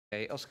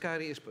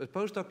Oskari is a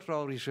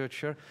postdoctoral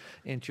researcher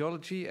in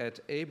theology at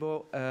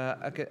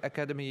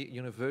Academy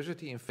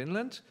University in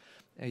Finland.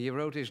 He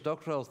wrote his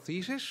doctoral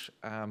thesis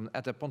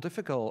at the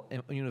Pontifical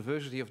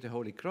University of the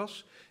Holy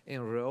Cross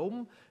in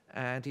Rome,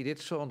 and he did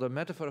so on the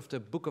metaphor of the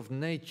Book of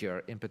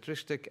Nature in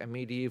patristic and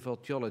medieval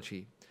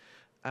theology.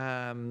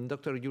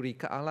 Dr.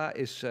 Juurikkala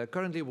is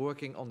currently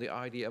working on the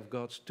idea of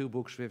God's two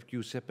books with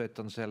Giuseppe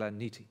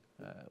Tonzella-Nitti,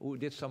 who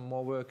did some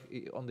more work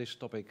on this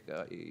topic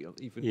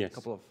even a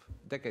couple of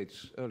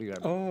decades earlier.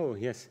 Oh,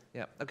 yes.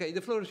 Yeah. Okay,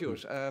 the floor is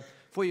yours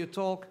for your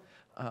talk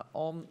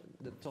on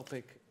the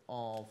topic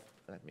of,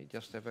 let me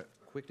just have a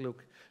quick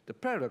look, the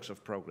paradox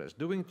of progress,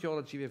 doing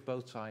theology with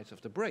both sides of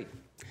the brain.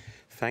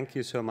 Thank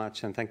you so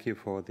much, and thank you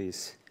for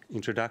this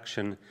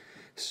introduction.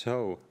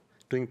 So,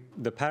 doing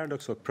the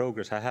paradox of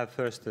progress, I have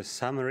first a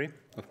summary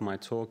of my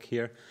talk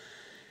here.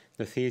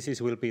 The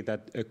thesis will be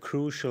that a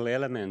crucial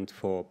element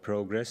for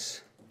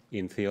progress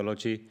in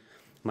theology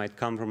might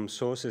come from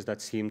sources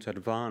that seem to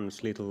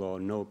advance little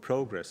or no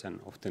progress and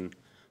often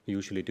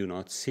usually do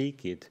not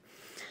seek it.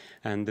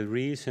 And the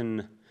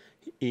reason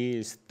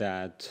is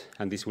that,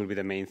 and this will be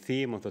the main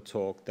theme of the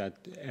talk,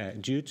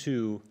 that due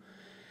to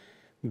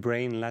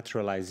brain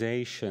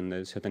lateralization,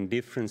 there's certain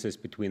differences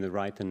between the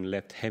right and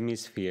left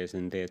hemispheres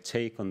and their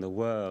take on the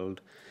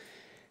world.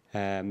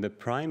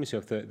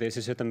 There's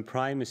a certain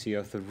primacy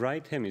of the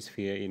right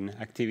hemisphere in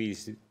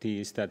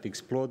activities that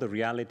explore the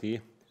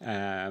reality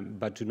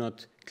but do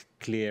not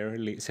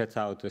clearly set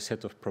out a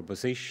set of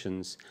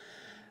propositions.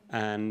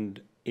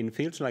 And in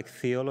fields like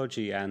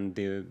theology and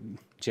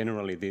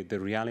generally the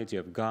reality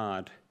of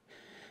God,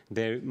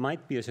 there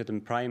might be a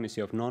certain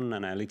primacy of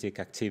non-analytic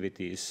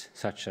activities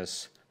such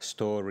as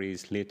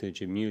stories,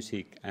 liturgy,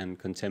 music, and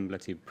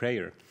contemplative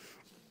prayer.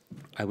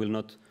 I will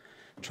not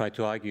try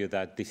to argue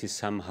that this is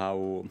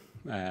somehow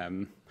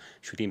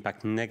should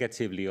impact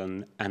negatively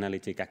on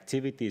analytic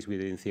activities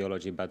within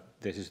theology, but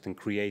there's a certain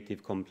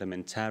creative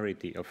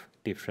complementarity of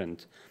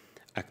different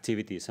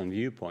activities and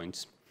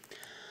viewpoints.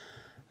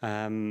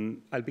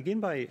 I'll begin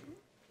by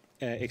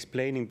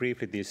explaining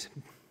briefly this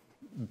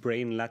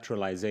brain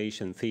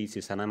lateralization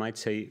thesis, and I might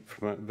say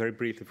very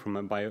briefly from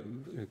a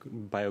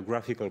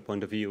biographical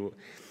point of view.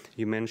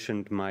 You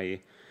mentioned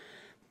my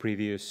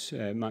previous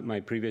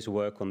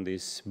work on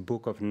this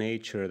Book of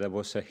Nature. That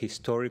was a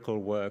historical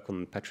work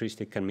on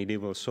patristic and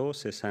medieval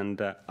sources,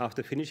 and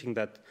after finishing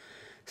that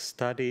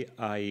study,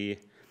 I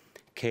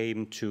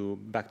came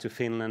back to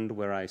Finland,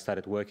 where I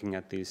started working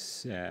at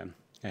this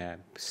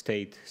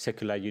state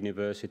secular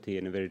university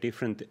in a very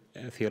different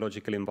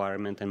theological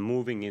environment, and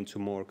moving into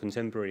more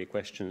contemporary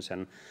questions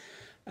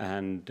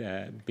and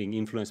being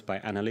influenced by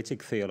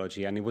analytic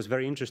theology. And it was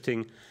very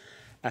interesting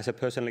as a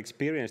personal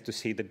experience to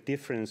see the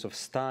difference of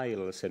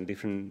styles and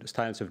different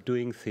styles of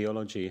doing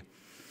theology,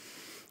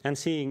 and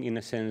seeing, in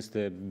a sense,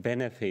 the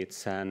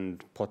benefits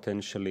and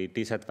potentially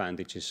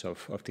disadvantages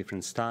of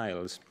different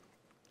styles.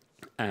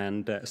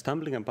 And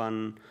stumbling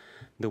upon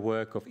the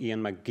work of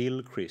Ian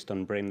McGilchrist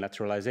on brain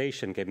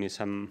lateralization gave me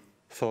some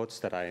thoughts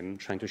that I'm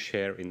trying to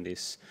share in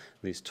this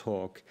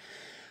talk.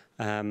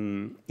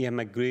 Ian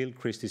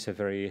McGilchrist is a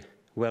very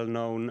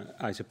well-known,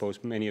 I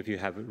suppose many of you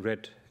have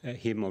read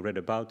him or read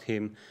about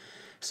him,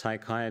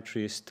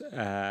 psychiatrist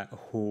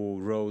who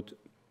wrote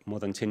more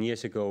than 10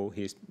 years ago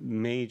his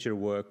major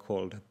work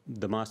called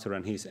The Master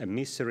and His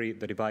Emissary,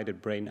 The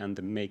Divided Brain and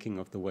the Making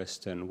of the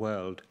Western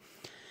World.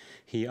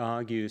 He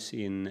argues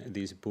in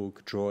this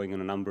book, drawing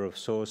on a number of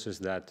sources,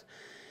 that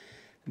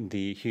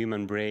the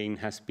human brain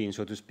has been,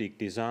 so to speak,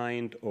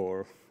 designed,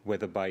 or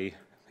whether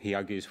he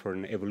argues for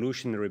an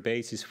evolutionary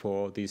basis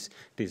for this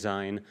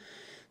design,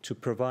 to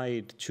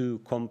provide two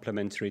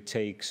complementary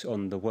takes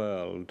on the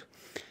world,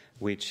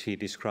 which he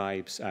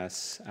describes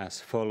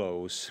as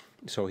follows.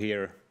 So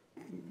here,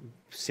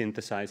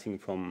 synthesizing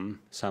from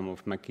some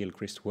of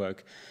McGilchrist's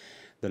work,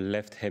 the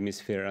left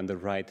hemisphere and the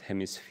right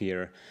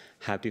hemisphere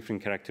have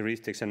different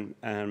characteristics. And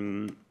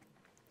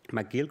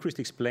McGilchrist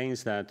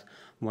explains that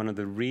one of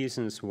the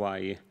reasons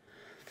why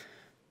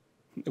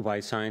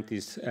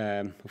scientists,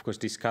 of course,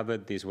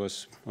 discovered this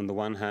was, on the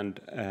one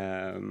hand,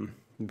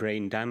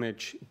 brain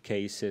damage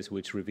cases,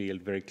 which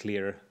revealed very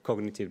clear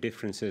cognitive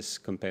differences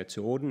compared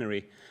to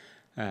ordinary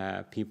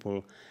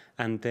people,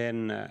 and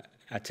then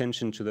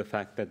attention to the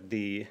fact that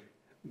the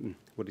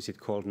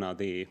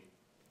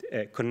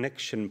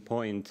connection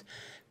point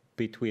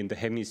between the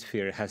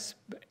hemisphere has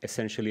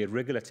essentially a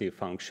regulative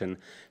function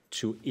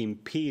to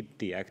impede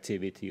the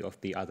activity of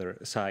the other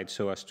side,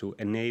 so as to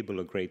enable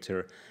a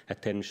greater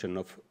attention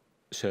of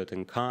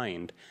certain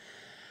kind.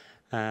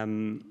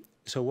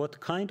 So what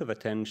kind of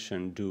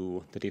attention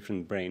do the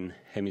different brain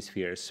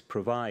hemispheres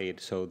provide?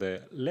 So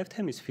the left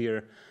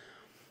hemisphere,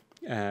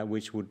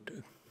 which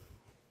would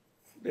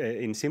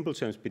in simple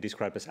terms be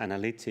described as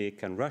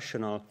analytic and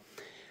rational,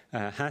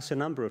 has a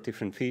number of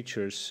different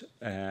features: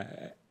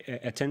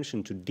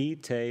 attention to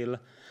detail,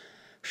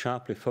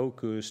 sharply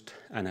focused,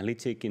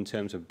 analytic in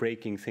terms of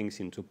breaking things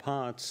into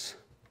parts,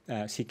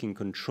 seeking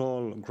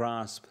control,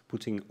 grasp,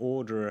 putting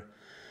order,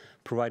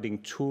 providing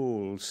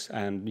tools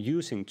and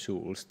using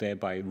tools,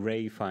 thereby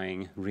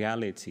reifying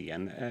reality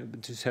and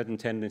a certain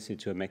tendency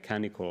to a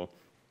mechanical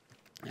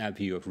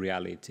view of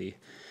reality.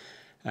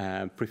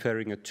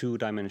 Preferring a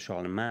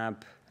two-dimensional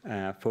map,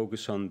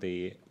 focus on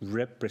the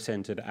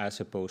represented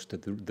as opposed to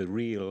the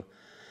real,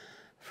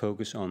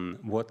 focus on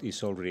what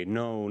is already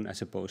known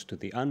as opposed to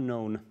the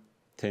unknown,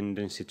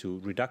 tendency to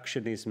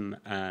reductionism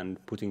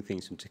and putting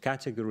things into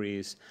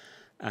categories,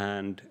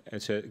 and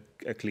as a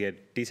clear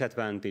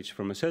disadvantage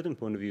from a certain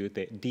point of view,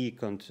 the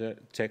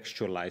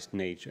decontextualized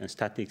nature and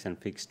static and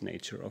fixed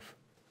nature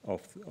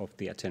of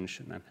the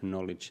attention and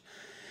knowledge.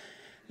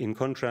 In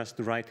contrast,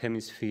 the right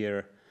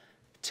hemisphere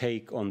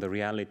take on the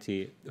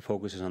reality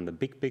focuses on the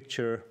big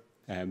picture,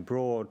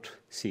 broad,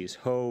 sees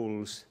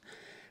wholes,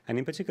 and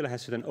in particular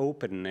has an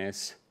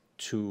openness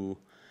to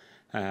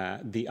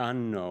the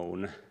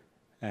unknown,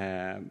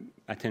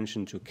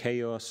 attention to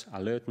chaos,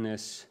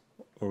 alertness,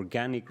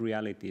 organic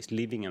realities,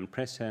 living and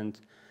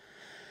present,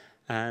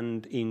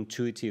 and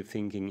intuitive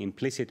thinking,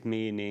 implicit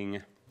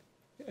meaning,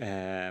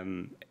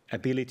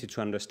 ability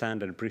to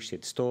understand and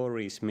appreciate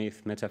stories,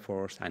 myth,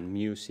 metaphors, and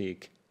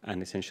music,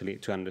 and essentially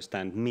to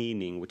understand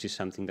meaning, which is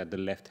something that the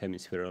left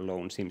hemisphere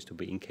alone seems to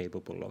be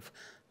incapable of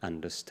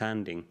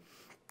understanding.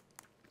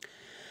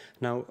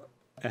 Now,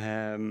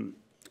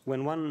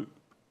 when one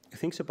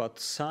thinks about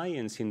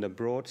science in the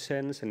broad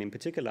sense, and in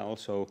particular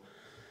also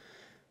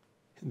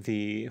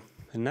the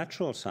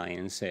natural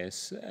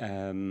sciences,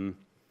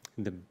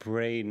 the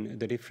brain,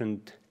 the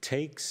different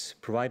takes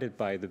provided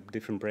by the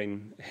different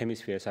brain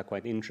hemispheres are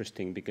quite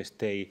interesting because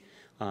they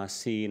are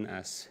seen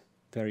as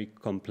very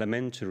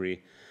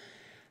complementary.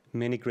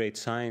 Many great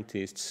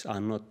scientists are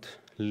not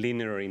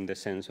linear in the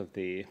sense of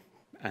the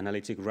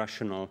analytic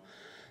rational.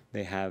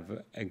 They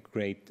have a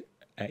great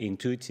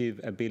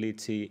intuitive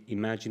ability,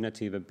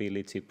 imaginative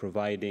ability,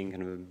 providing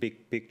kind of a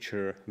big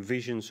picture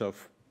visions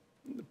of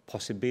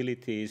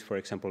possibilities. For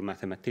example,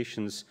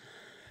 mathematicians,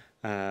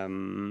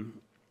 one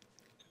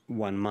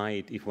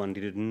might, if one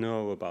didn't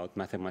know about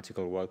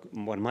mathematical work,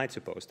 one might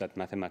suppose that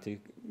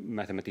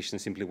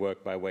mathematicians simply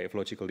work by way of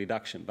logical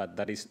deduction, but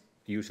that is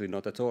usually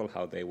not at all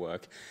how they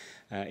work.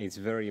 It's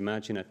very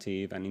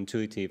imaginative and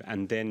intuitive,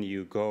 and then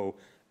you go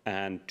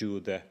and do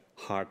the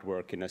hard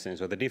work in a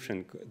sense, or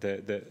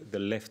the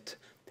left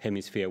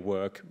hemisphere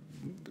work,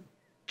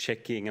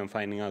 checking and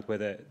finding out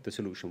whether the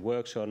solution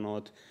works or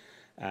not,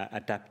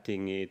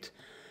 adapting it,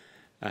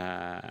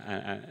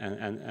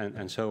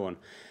 and so on.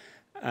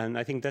 And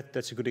I think that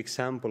that's a good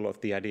example of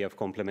the idea of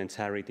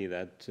complementarity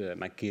that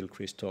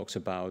McGilchrist talks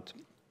about.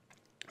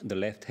 The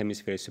left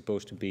hemisphere is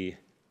supposed to be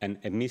an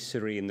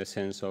emissary in the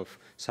sense of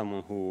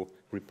someone who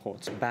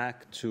reports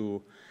back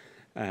to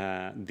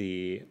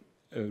the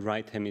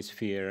right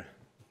hemisphere,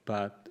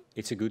 but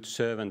it's a good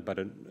servant, but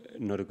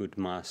not a good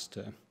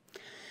master.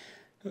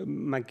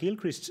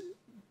 McGilchrist's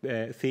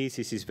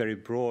thesis is very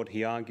broad.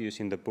 He argues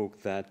in the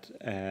book that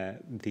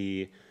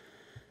the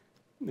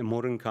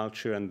modern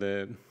culture and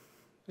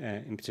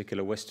in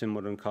particular Western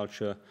modern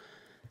culture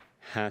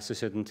has a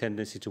certain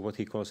tendency to what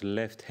he calls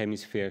left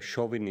hemisphere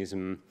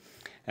chauvinism,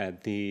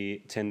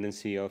 the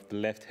tendency of the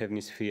left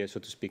hemisphere, so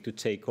to speak, to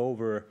take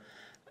over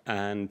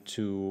and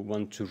to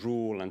want to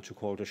rule and to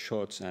call the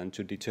shots and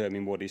to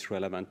determine what is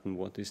relevant and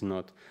what is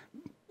not,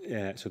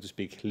 so to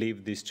speak,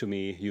 leave this to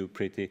me, you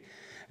pretty,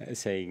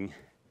 saying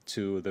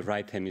to the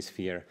right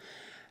hemisphere.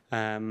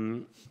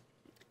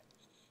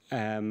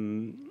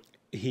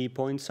 He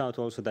points out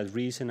also that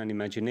reason and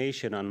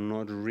imagination are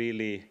not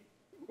really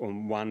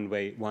on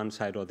one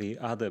side or the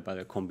other, but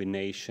a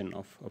combination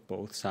of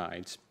both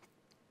sides.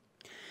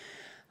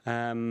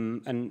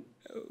 And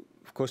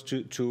of course,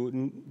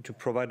 to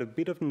provide a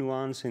bit of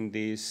nuance in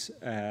this,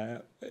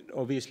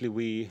 obviously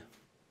we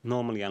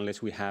normally,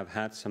 unless we have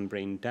had some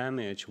brain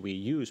damage, we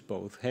use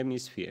both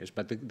hemispheres.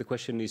 But the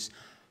question is,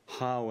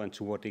 how and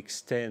to what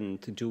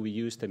extent do we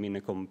use them in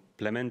a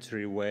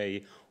complementary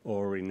way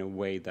or in a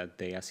way that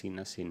they are seen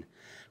as in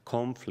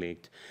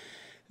conflict?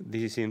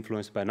 This is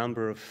influenced by a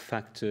number of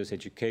factors: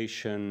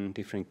 education,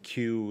 different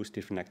cues,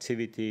 different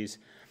activities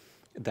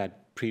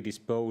that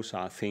predispose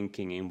our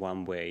thinking in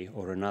one way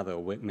or another,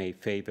 or may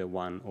favor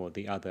one or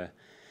the other.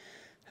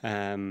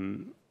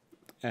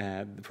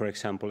 For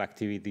example,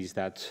 activities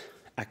that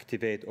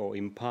activate or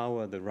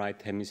empower the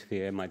right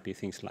hemisphere might be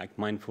things like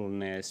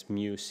mindfulness,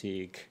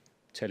 music,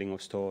 telling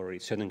of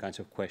stories, certain kinds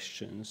of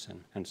questions,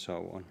 and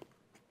so on.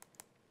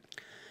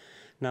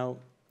 Now,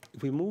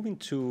 if we move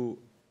into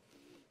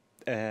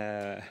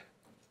the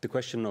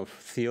question of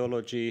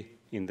theology,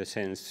 in the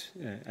sense,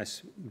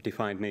 as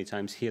defined many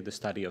times here, the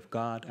study of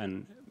God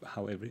and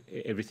how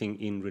everything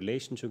in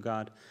relation to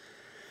God.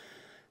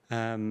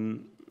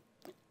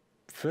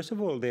 First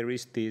of all, there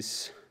is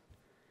this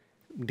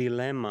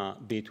dilemma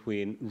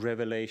between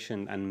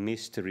revelation and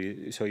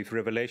mystery. So if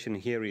revelation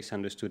here is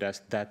understood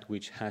as that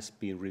which has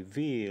been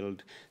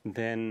revealed,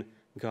 then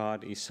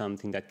God is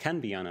something that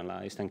can be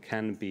analyzed and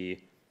can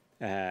be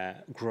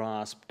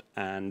grasped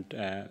and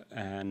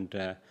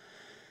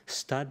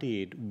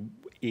studied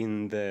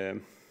in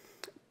the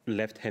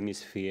left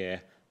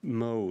hemisphere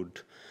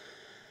mode.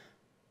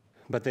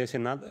 But there's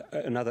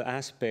another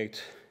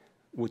aspect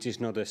which is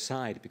not a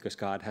side, because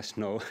God has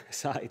no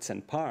sides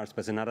and parts,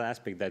 but another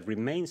aspect that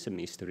remains a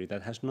mystery,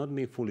 that has not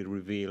been fully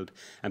revealed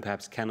and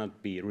perhaps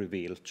cannot be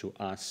revealed to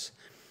us,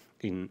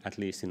 at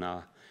least in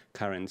our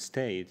current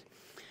state.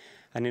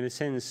 And in a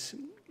sense,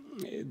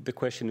 the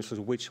question is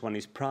which one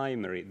is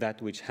primary,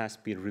 that which has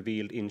been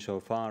revealed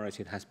insofar as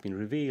it has been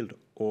revealed,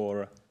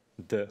 or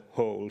the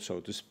whole,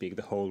 so to speak,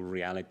 the whole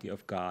reality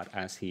of God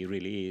as he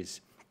really is.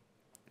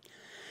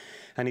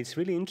 And it's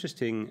really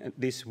interesting.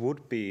 This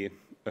would be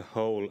a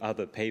whole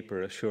other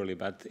paper, surely,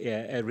 but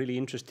a really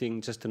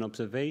interesting, just an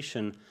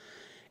observation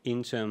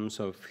in terms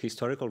of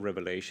historical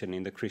revelation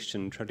in the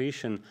Christian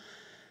tradition.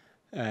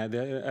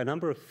 There are a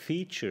number of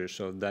features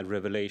of that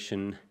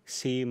revelation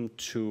seem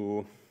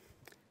to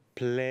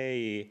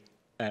play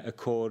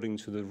according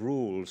to the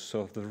rules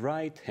of the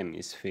right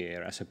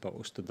hemisphere as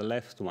opposed to the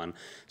left one.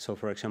 So,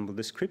 for example,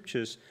 the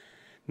scriptures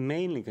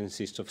mainly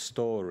consist of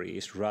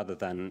stories rather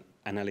than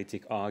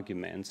analytic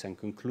arguments and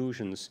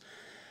conclusions.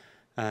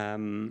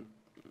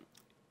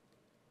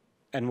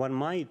 And one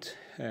might,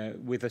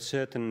 with a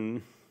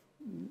certain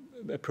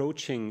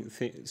approaching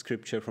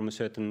scripture from a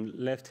certain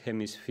left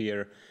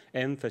hemisphere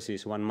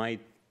emphasis, one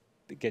might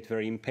get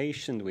very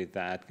impatient with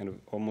that, kind of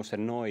almost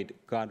annoyed.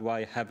 God,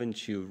 why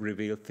haven't you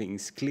revealed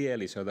things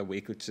clearly so that we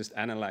could just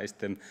analyze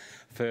them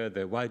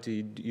further? Why do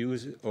you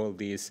use all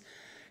these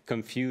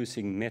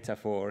confusing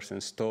metaphors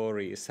and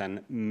stories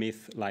and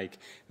myth,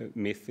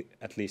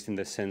 at least in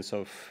the sense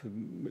of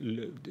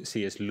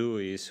C.S.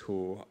 Lewis,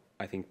 who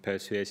I think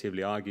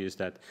persuasively argues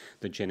that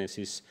the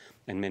Genesis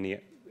and many,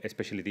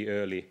 especially the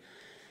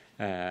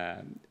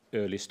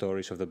early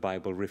stories of the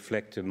Bible,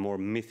 reflect a more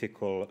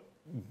mythical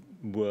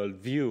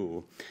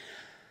worldview.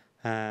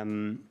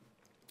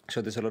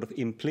 So there's a lot of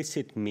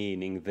implicit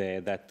meaning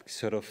there that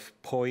sort of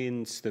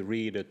points the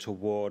reader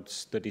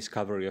towards the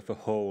discovery of a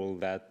whole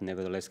that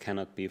nevertheless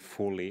cannot be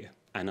fully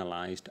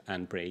analyzed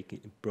and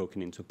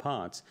broken into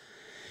parts.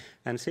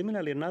 And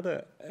similarly,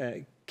 another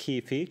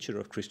key feature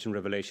of Christian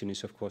revelation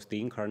is, of course, the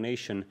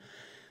incarnation,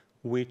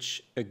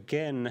 which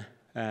again,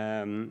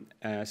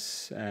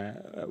 as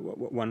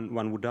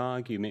one would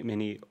argue,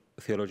 many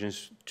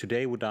theologians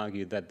today would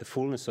argue that the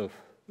fullness of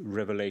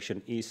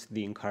revelation is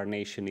the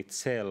incarnation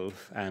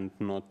itself and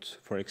not,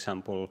 for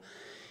example,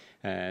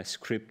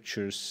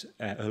 scriptures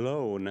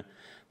alone,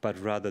 but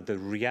rather the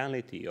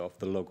reality of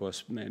the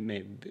Logos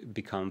may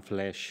become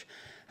flesh.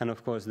 And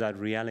of course, that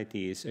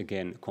reality is,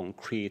 again,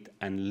 concrete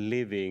and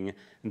living,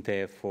 and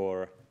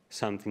therefore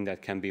something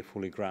that can be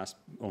fully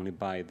grasped only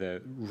by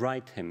the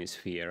right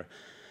hemisphere.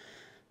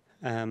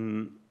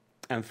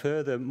 And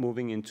further,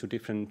 moving into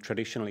different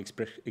traditional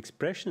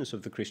expressions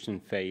of the Christian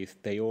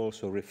faith, they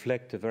also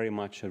reflect a very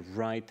much a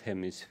right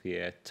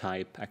hemisphere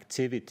type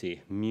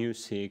activity: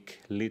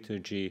 music,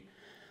 liturgy,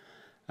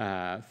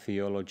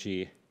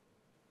 theology.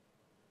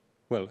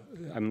 Well,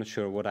 I'm not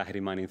sure what I had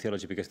in mind in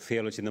theology, because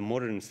theology in the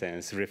modern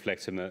sense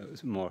reflects a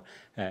more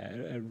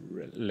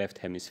left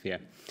hemisphere.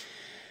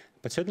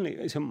 But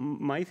certainly, so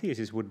my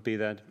thesis would be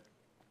that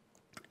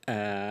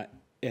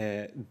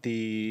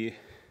the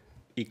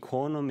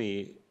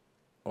economy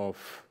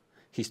of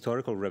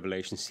historical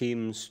revelation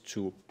seems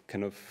to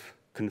kind of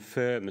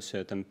confirm a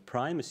certain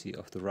primacy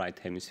of the right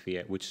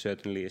hemisphere, which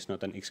certainly is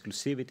not an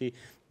exclusivity,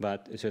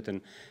 but a certain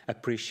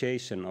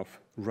appreciation of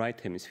right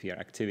hemisphere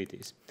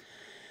activities.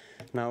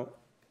 Now,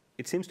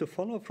 it seems to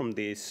follow from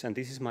this, and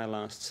this is my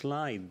last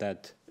slide,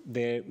 that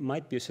there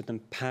might be a certain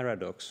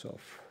paradox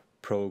of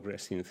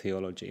progress in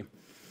theology.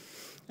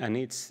 And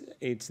it's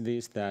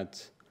this,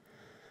 that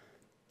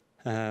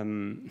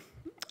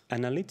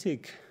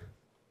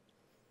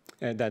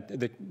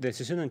there's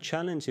a certain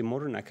challenge in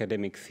modern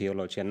academic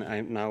theology, and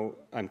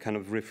I'm kind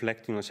of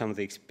reflecting on some of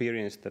the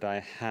experience that I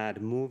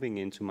had moving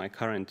into my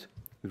current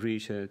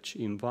research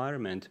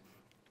environment.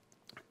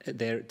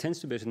 There tends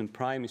to be a certain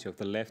primacy of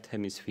the left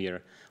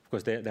hemisphere. Of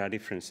course, there are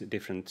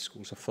different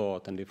schools of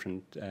thought and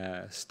different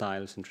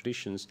styles and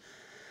traditions,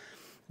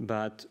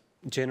 but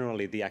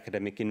generally the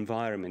academic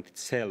environment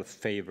itself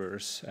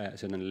favors a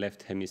certain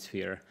left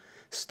hemisphere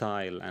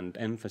style and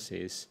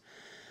emphasis,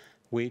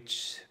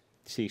 which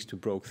seeks to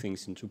break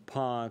things into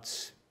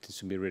parts, tends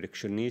to be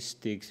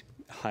reductionistic,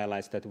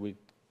 highlights that which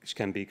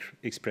can be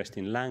expressed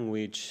in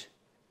language,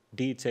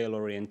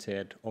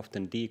 detail-oriented,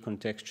 often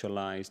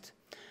decontextualized,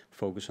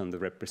 focus on the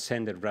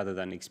represented rather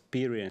than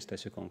experienced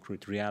as a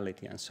concrete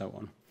reality, and so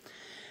on.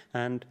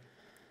 And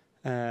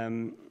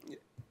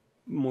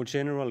more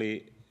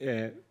generally,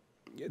 the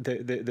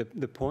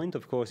point,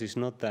 of course, is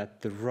not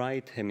that the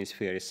right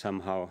hemisphere is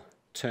somehow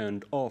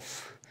turned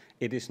off.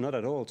 It is not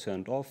at all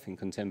turned off in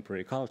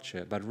contemporary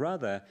culture, but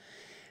rather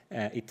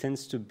it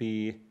tends to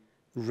be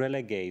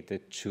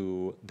relegated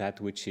to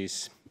that which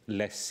is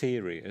less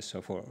serious.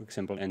 So, for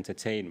example,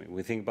 entertainment.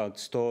 We think about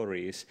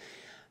stories.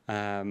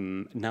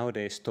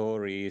 Nowadays,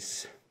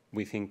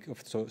 we think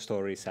of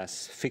stories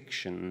as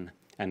fiction,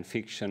 and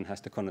fiction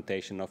has the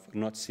connotation of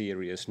not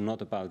serious,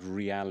 not about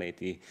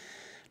reality,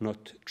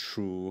 not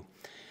true.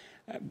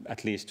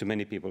 At least to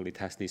many people, it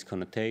has these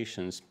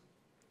connotations.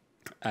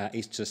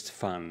 is just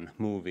fun,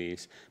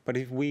 movies. But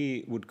if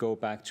we would go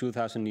back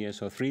 2,000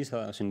 years or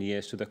 3,000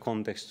 years to the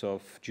context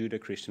of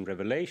Judeo-Christian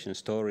revelation,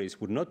 stories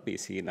would not be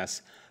seen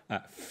as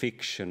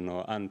fiction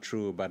or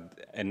untrue,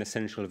 but an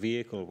essential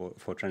vehicle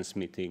for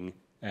transmitting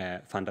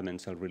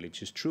fundamental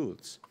religious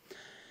truths.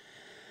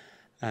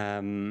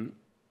 And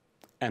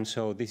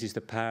so this is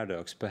the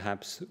paradox.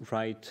 Perhaps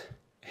right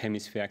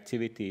hemisphere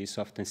activities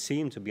often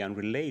seem to be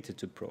unrelated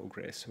to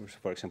progress, or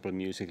for example,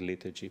 music,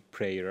 liturgy,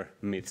 prayer,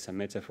 myths, and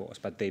metaphors,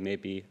 but they may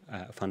be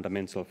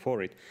fundamental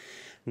for it.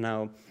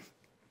 Now,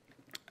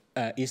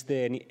 is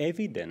there any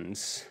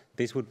evidence?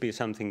 This would be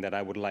something that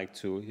I would like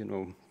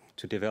to,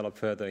 to develop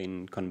further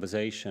in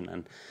conversation.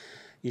 And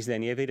is there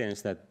any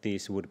evidence that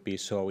this would be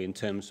so in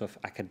terms of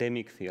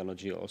academic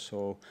theology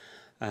also?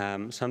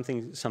 Some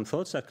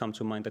thoughts that come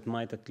to mind that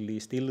might at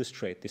least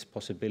illustrate this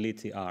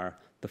possibility are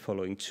the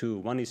following two.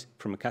 One is,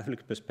 from a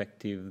Catholic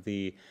perspective,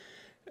 the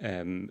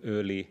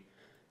early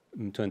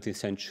 20th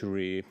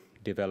century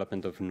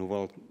development of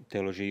Nouvelle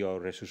Theologie or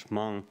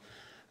Ressourcement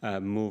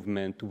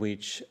movement,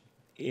 which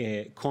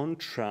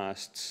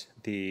contrasts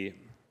the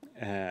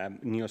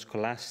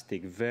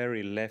neo-scholastic,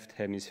 very left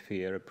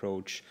hemisphere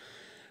approach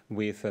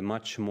with a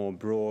much more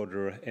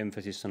broader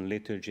emphasis on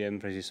liturgy,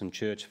 emphasis on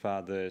church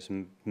fathers,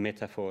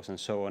 metaphors, and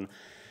so on.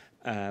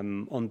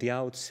 On the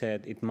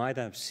outset, it might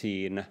have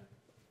seemed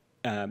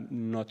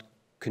not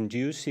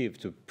conducive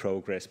to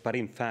progress, but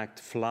in fact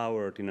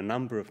flowered in a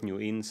number of new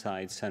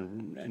insights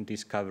and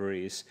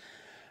discoveries,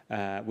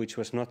 which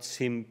was not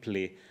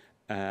simply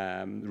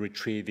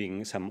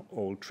retrieving some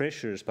old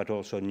treasures, but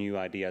also new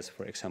ideas,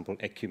 for example,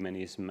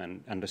 ecumenism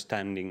and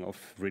understanding of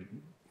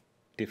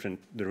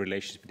the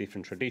relations with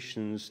different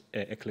traditions,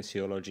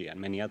 ecclesiology, and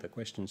many other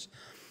questions.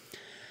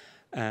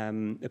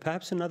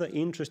 Perhaps another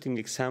interesting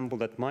example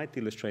that might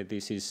illustrate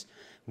this is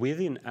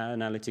within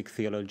analytic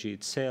theology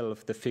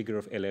itself, the figure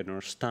of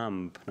Eleanor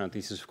Stump. Now,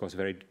 this is, of course,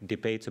 very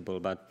debatable,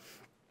 but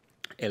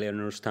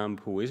Eleanor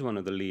Stump, who is one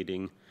of the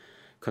leading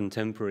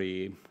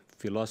contemporary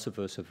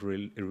philosophers of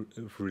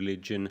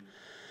religion,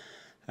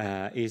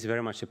 is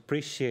very much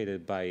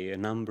appreciated by a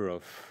number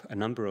of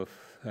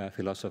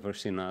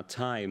philosophers in our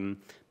time.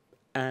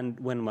 And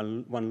when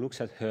one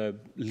looks at her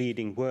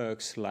leading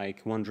works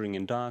like Wandering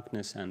in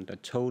Darkness and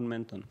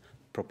Atonement, on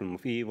Problem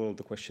of Evil,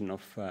 the question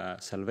of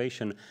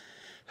salvation,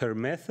 her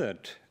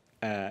method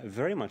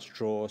very much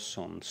draws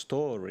on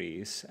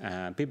stories,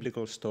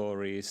 biblical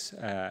stories,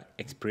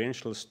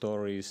 experiential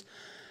stories,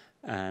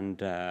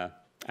 and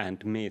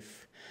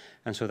myth.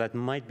 And so that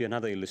might be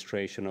another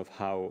illustration of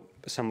how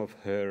some of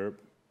her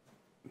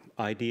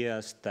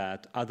ideas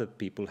that other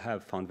people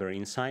have found very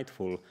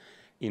insightful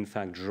in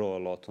fact draw a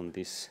lot on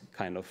this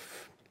kind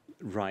of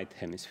right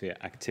hemisphere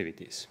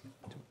activities.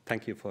 So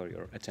thank you for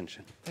your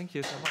attention. Thank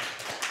you so much.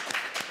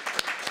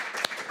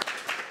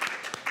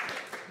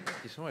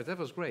 Thank you so much. That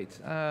was great.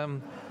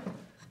 The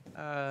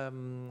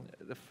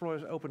floor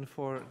is open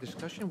for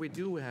discussion. We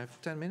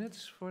have 10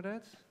 minutes for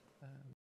that.